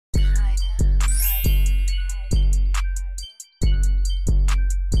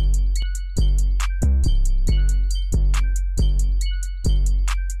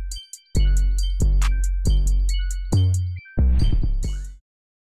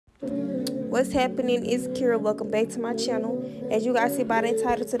What's happening? It's Kira. Welcome back to my channel. As you guys see by the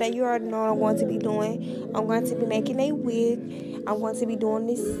title today, you already know what I'm going to be doing. I'm going to be making a wig. I'm going to be doing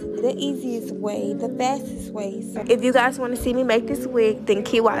this the easiest way, the fastest way. So if you guys want to see me make this wig, then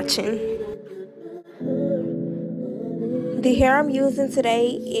keep watching. The hair I'm using today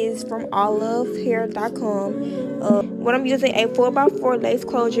is from olivehair.com. What I'm using, a 4x4 lace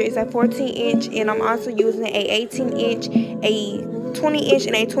closure, is a 14-inch, and I'm also using a 18-inch, a 20-inch,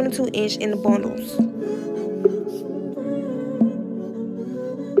 and a 22-inch in the bundles.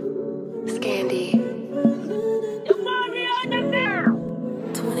 Scandy.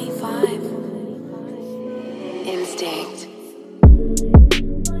 25. Instinct.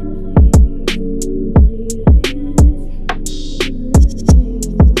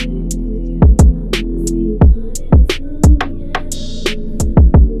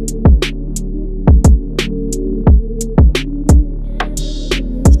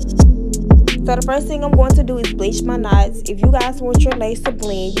 So the first thing I'm going to do is bleach my knots. If you guys want your lace to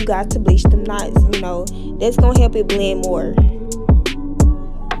blend, you got to bleach them knots. You know, that's going to help it blend more.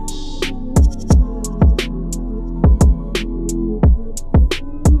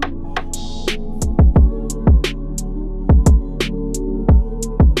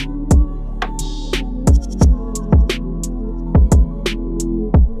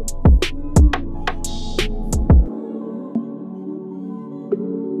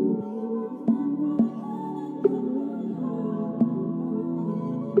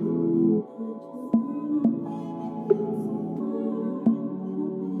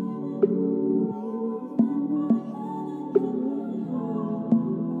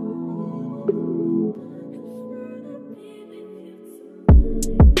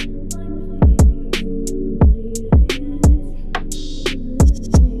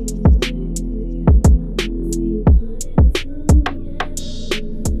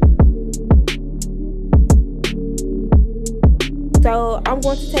 So I'm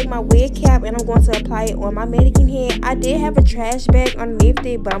going to take my wig cap and I'm going to apply it on my mannequin head. I did have a trash bag underneath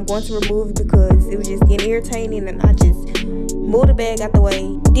it, but I'm going to remove it because it was just getting irritating, and I just moved the bag out the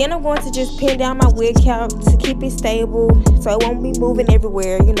way. Then I'm going to just pin down my wig cap to keep it stable so it won't be moving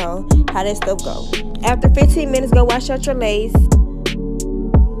everywhere. You know how that stuff go. After 15 minutes, go wash out your lace.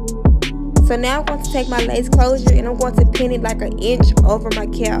 So now I'm going to take my lace closure and I'm going to pin it like an inch over my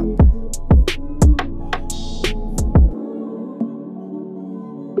cap.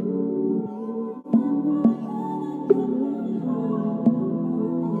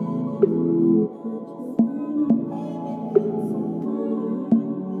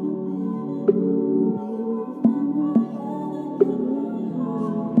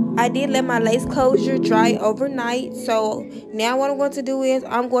 I did let my lace closure dry overnight, so now what I'm going to do is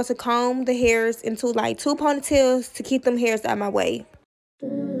I'm going to comb the hairs into like 2 ponytails to keep them hairs out of my way.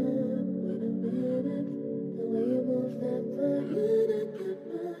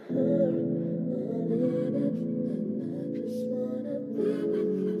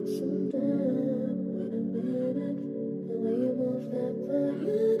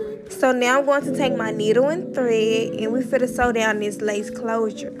 So now I'm going to take my needle and thread, and we finna sew down this lace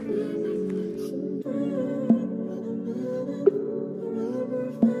closure.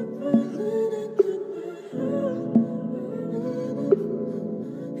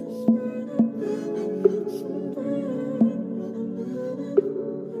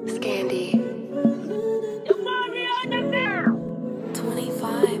 Scandy.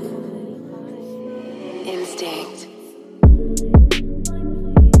 25. Instinct.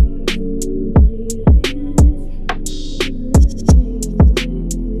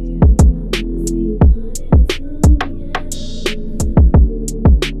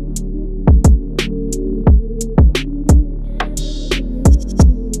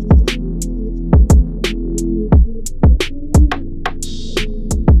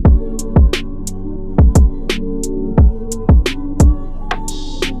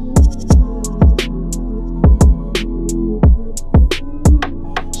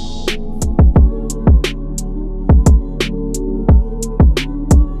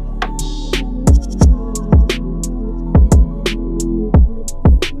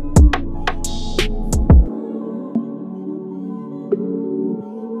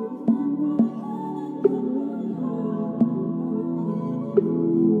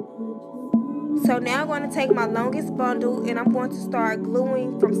 So now I'm going to take my longest bundle and I'm going to start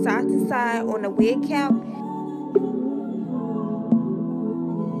gluing from side to side on the wig cap.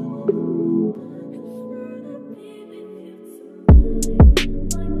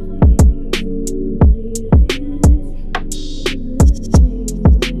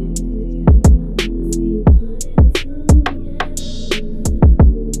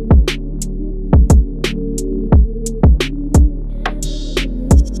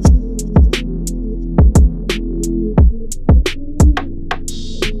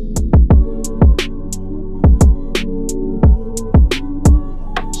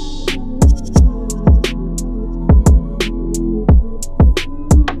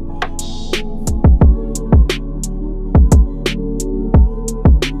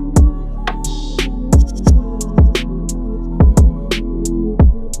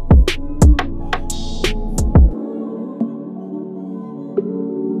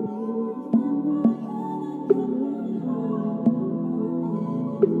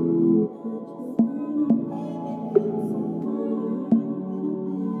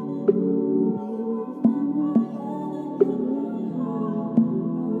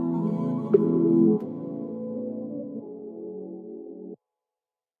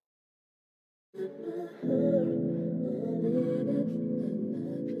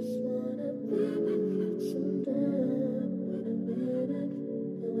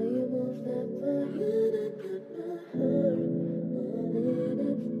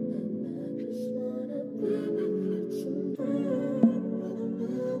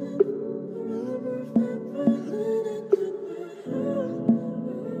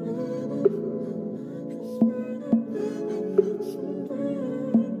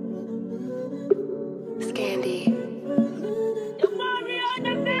 Scandy.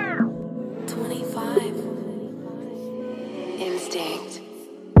 25. Instinct.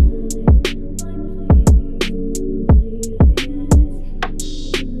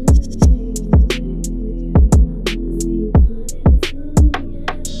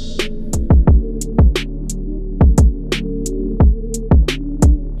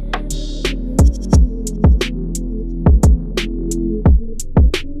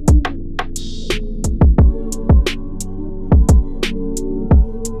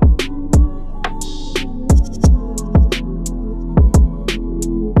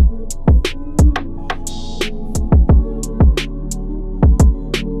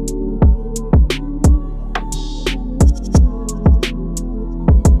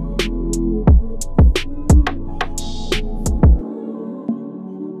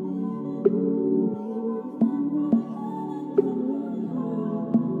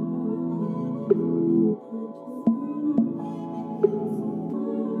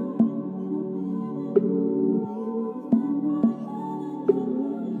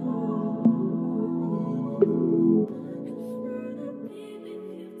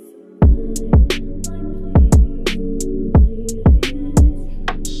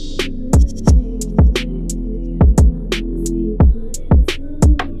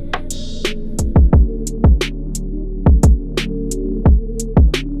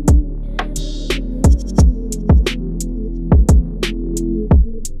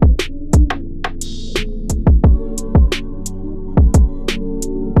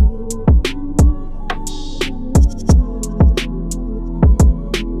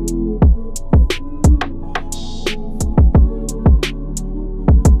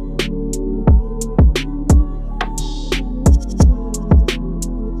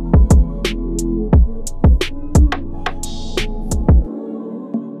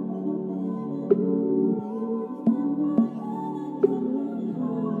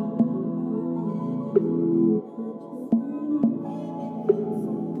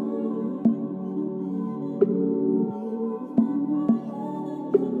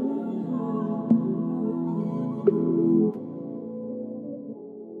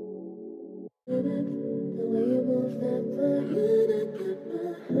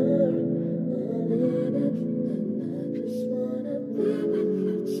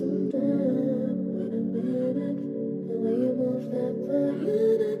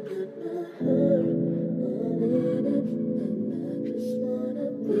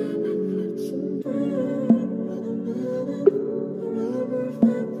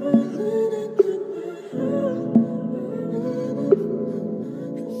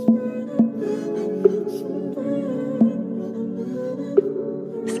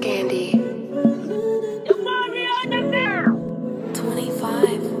 Scandy.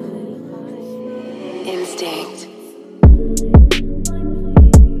 25. Instinct.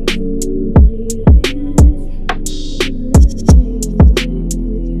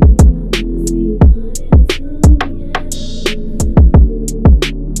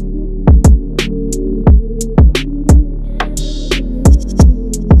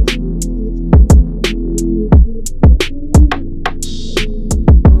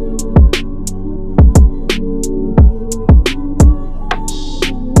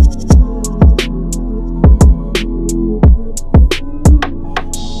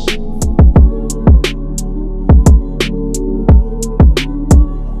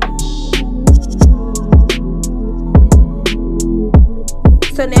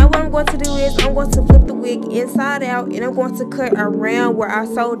 So now what I'm going to do is I'm going to flip the wig inside out, and I'm going to cut around where I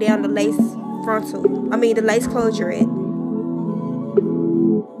sewed down the lace the lace closure at.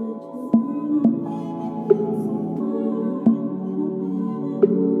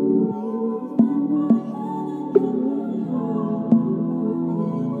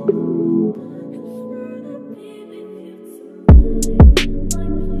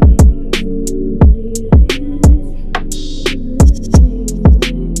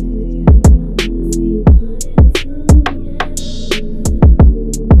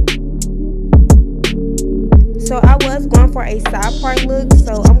 going for a side part look,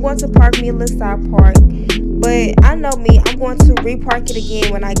 so I'm going to park me a little side part. But I know me, I'm going to repark it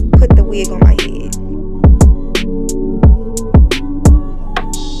again when I put the wig on my head.